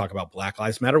don't want to talk about Black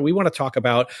Lives Matter. We want to talk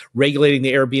about regulating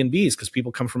the Airbnbs because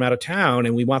people come from out of town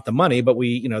and we want the money, but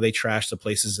they trash the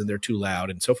places and they're too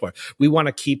loud and so forth. We want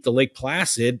to keep the Lake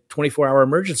Placid 24-hour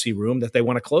emergency room that they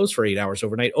want to close for 8 hours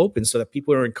overnight open so that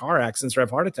people who are in car accidents or have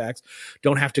heart attacks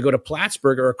don't have to go to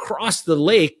Plattsburgh or across the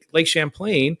Lake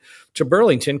Champlain to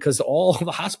Burlington, because all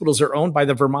the hospitals are owned by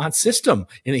the Vermont system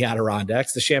in the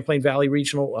Adirondacks, the Champlain Valley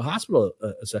Regional Hospital.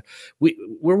 That's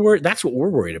what we're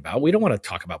worried about. We don't want to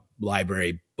talk about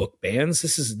library book bans.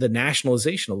 This is the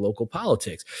nationalization of local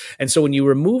politics. And so when you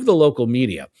remove the local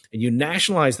media and you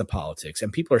nationalize the politics,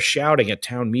 and people are shouting at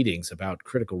town meetings about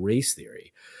critical race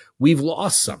theory, we've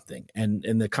lost something, and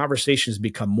the conversations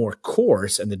become more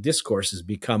coarse and the discourse has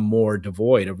become more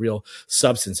devoid of real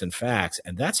substance and facts.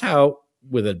 And that's how,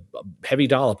 with a heavy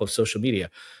dollop of social media,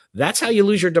 that's how you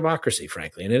lose your democracy,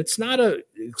 frankly. And it's not a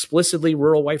explicitly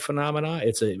rural white phenomena.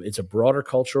 It's a broader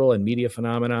cultural and media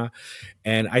phenomena.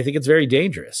 And I think it's very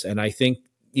dangerous. And I think,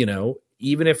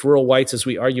 even if rural whites, as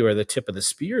we argue, are the tip of the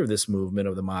spear of this movement,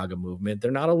 of the MAGA movement,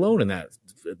 they're not alone in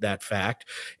that fact.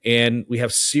 And we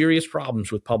have serious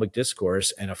problems with public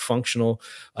discourse and a functional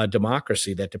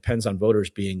democracy that depends on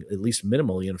voters being at least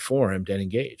minimally informed and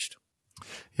engaged.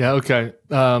 Yeah. Okay.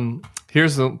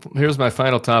 Here's my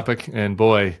final topic, and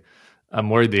boy, I'm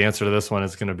worried the answer to this one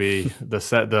is going to be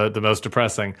the most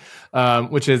depressing,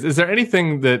 which is there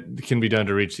anything that can be done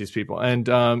to reach these people? And,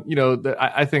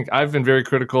 I think I've been very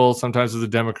critical sometimes of the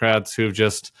Democrats who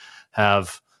just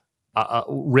have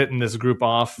written this group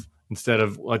off instead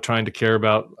of trying to care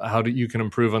about how you can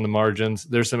improve on the margins.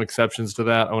 There's some exceptions to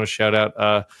that. I want to shout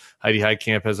out Heidi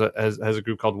Heitkamp has a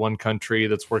group called One Country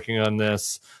that's working on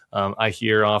this. I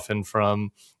hear often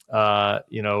from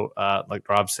like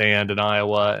Rob Sand in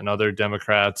Iowa and other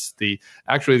Democrats. The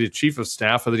chief of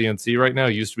staff of the DNC right now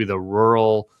used to be the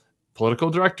rural political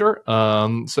director.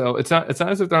 So it's not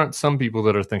as if there aren't some people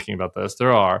that are thinking about this.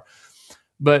 There are.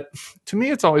 But to me,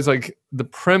 it's always like the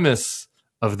premise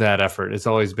of that effort is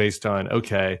always based on,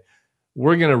 okay,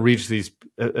 we're going to reach these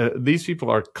people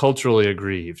are culturally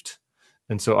aggrieved.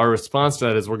 And so our response to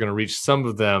that is we're going to reach some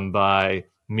of them by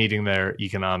meeting their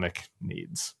economic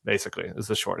needs, basically, is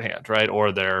the shorthand, right?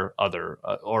 Or their other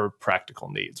or practical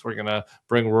needs. We're going to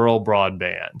bring rural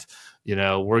broadband.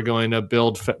 We're going to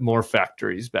build more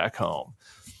factories back home.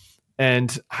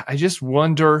 And I just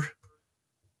wonder,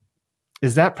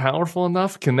 is that powerful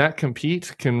enough? Can that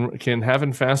compete? Can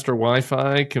having faster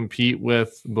Wi-Fi compete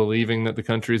with believing that the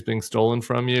country is being stolen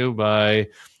from you by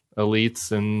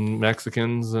elites and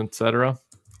Mexicans, et cetera?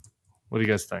 What do you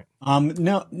guys think?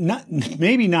 No,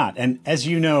 maybe not. And as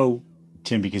you know,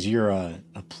 Tim, because you're an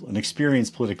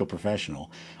experienced political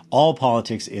professional, all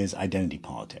politics is identity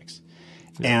politics.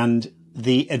 Yeah. And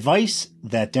the advice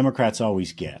that Democrats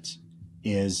always get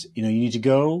is, you need to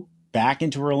go back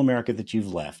into rural America that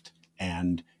you've left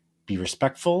and be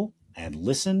respectful and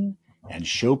listen and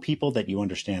show people that you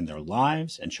understand their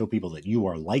lives and show people that you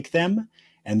are like them.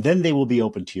 And then they will be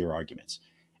open to your arguments.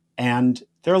 And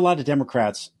there are a lot of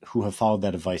Democrats who have followed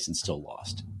that advice and still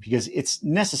lost because it's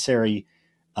necessary,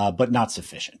 but not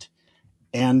sufficient.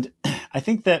 And I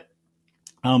think that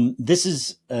this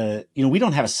is, we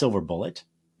don't have a silver bullet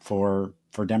for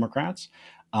Democrats.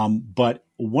 But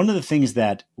one of the things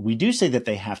that we do say that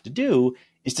they have to do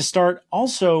is to start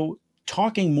also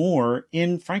talking more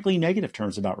in, frankly, negative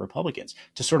terms about Republicans,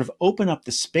 to sort of open up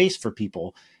the space for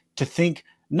people to think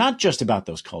not just about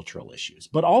those cultural issues,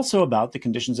 but also about the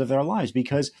conditions of their lives,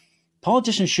 because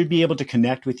politicians should be able to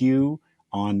connect with you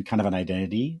on kind of an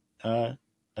identity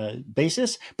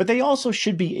basis, but they also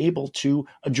should be able to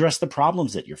address the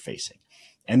problems that you're facing.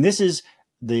 And this is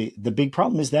the big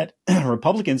problem, is that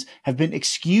Republicans have been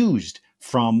excused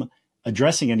from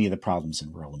addressing any of the problems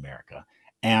in rural America.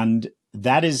 And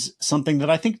that is something that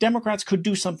I think Democrats could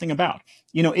do something about.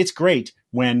 It's great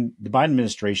when the Biden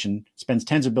administration spends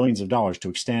tens of billions of dollars to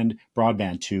extend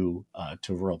broadband to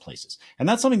rural places. And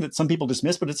that's something that some people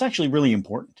dismiss, but it's actually really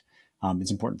important.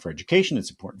 It's important for education. It's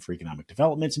important for economic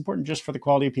development. It's important just for the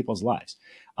quality of people's lives.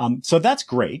 So that's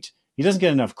great. He doesn't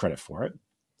get enough credit for it.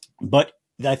 But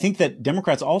I think that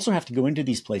Democrats also have to go into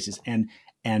these places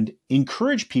and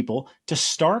encourage people to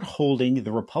start holding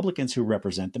the Republicans who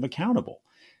represent them accountable.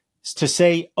 To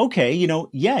say, okay,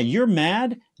 you're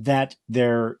mad that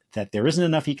there isn't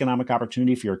enough economic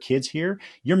opportunity for your kids here.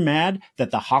 You're mad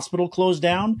that the hospital closed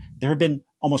down. There have been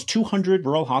almost 200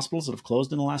 rural hospitals that have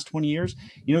closed in the last 20 years.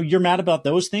 You're mad about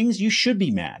those things. You should be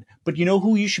mad. But you know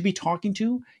who you should be talking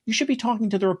to? You should be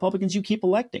talking to the Republicans you keep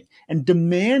electing and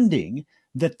demanding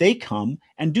that they come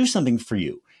and do something for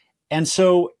you. And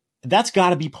so that's got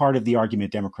to be part of the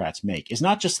argument Democrats make. It's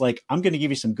not just like, I'm going to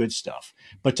give you some good stuff,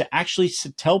 but to actually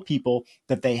tell people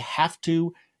that they have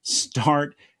to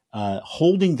start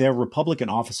holding their Republican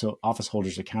office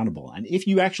holders accountable. And if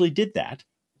you actually did that,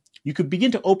 you could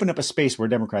begin to open up a space where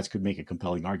Democrats could make a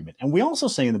compelling argument. And we also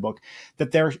say in the book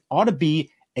that there ought to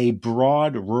be a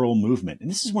broad rural movement. And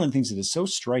this is one of the things that is so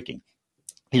striking.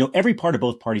 Every part of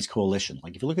both parties' coalition,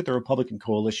 like if you look at the Republican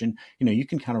coalition, you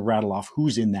can kind of rattle off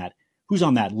who's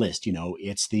on that list.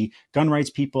 It's the gun rights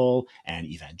people and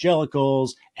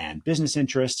evangelicals and business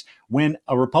interests. When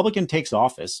a Republican takes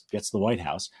office, gets the White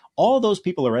House, all those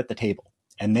people are at the table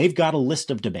and they've got a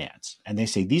list of demands and they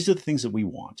say, these are the things that we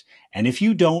want. And if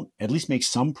you don't at least make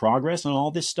some progress on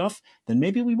all this stuff, then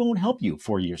maybe we won't help you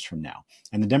 4 years from now.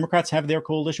 And the Democrats have their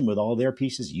coalition with all their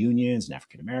pieces, unions and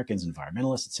African-Americans,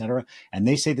 environmentalists, et cetera. And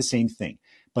they say the same thing.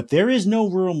 But there is no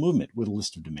rural movement with a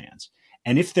list of demands.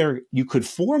 And if you could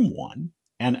form one,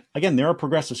 and again, there are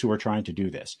progressives who are trying to do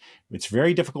this. It's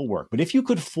very difficult work. But if you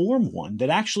could form one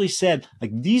that actually said, like,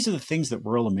 these are the things that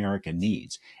rural America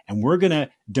needs, and we're going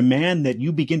to demand that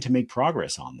you begin to make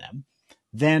progress on them,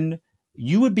 then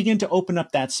you would begin to open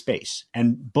up that space.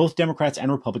 And both Democrats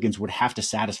and Republicans would have to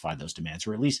satisfy those demands,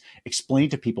 or at least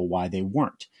explain to people why they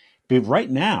weren't. But right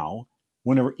now,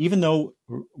 whenever, even though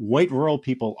white rural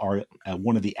people are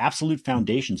one of the absolute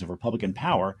foundations of Republican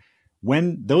power,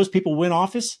 when those people win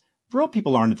office, rural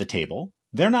people aren't at the table.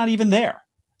 They're not even there.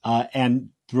 And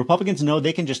the Republicans know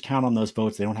they can just count on those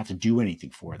votes. They don't have to do anything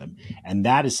for them. And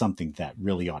that is something that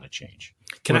really ought to change.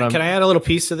 Can I add a little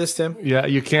piece to this, Tim? Yeah,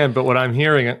 you can. But what I'm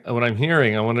hearing, I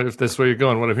wonder if this is where you're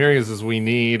going. What I'm hearing is we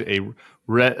need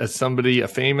a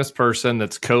famous person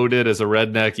that's coded as a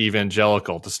redneck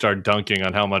evangelical to start dunking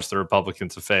on how much the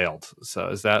Republicans have failed. So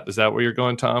is that where you're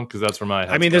going, Tom? Because that's where my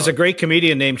head's there's going. a great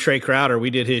comedian named Trey Crowder. We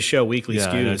did his show, Weekly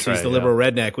Skews. He's the liberal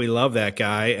redneck. We love that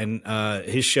guy. And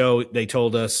his show, they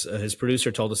told us, his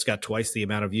producer told us, got twice the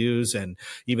amount of views and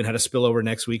even had a spillover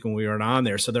next week when we weren't on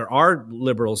there. So there are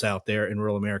liberals out there in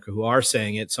rural America who are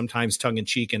saying it, sometimes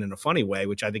tongue-in-cheek and in a funny way,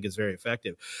 which I think is very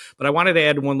effective. But I wanted to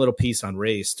add one little piece on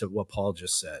race to what Paul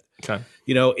just said. Okay.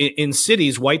 You know, in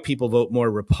cities, white people vote more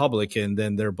Republican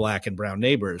than their black and brown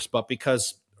neighbors. But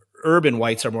because urban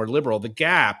whites are more liberal,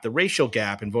 the racial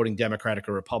gap in voting Democratic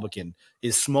or Republican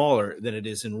is smaller than it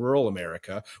is in rural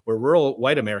America, where rural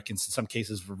white Americans in some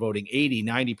cases were voting 80,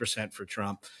 90% for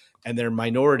Trump, and their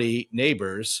minority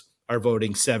neighbors are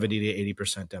voting 70 to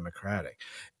 80% Democratic.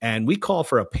 And we call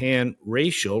for a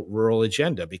pan-racial rural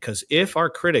agenda, because if our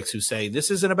critics who say this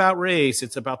isn't about race,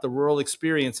 it's about the rural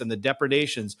experience and the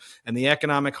depredations and the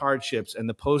economic hardships and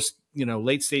the post,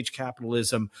 late stage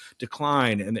capitalism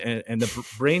decline and the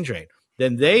brain drain,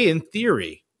 then they, in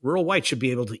theory, rural whites should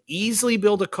be able to easily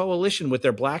build a coalition with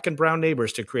their black and brown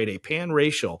neighbors to create a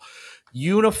pan-racial,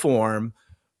 uniform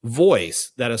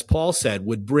voice that, as Paul said,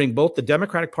 would bring both the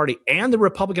Democratic Party and the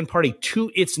Republican Party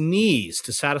to its knees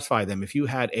to satisfy them if you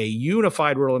had a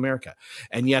unified rural America.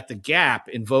 And yet the gap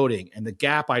in voting and the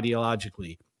gap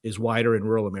ideologically is wider in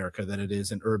rural America than it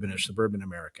is in urban or suburban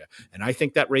America. And I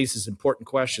think that raises important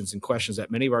questions, and questions that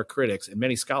many of our critics and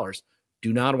many scholars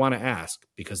do not want to ask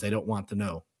because they don't want to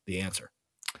know the answer.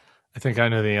 I think I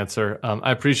know the answer.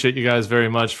 I appreciate you guys very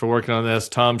much for working on this.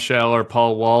 Tom Schaller,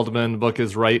 Paul Waldman.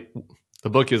 The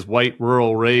book is White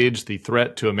Rural Rage, The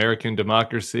Threat to American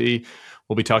Democracy.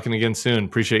 We'll be talking again soon.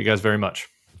 Appreciate you guys very much.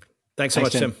 Thanks so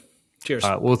much, Tim. Cheers.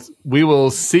 We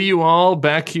will see you all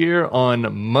back here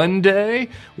on Monday.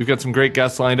 We've got some great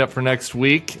guests lined up for next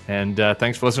week. And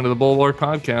thanks for listening to the Bulwark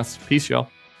Podcast. Peace, y'all.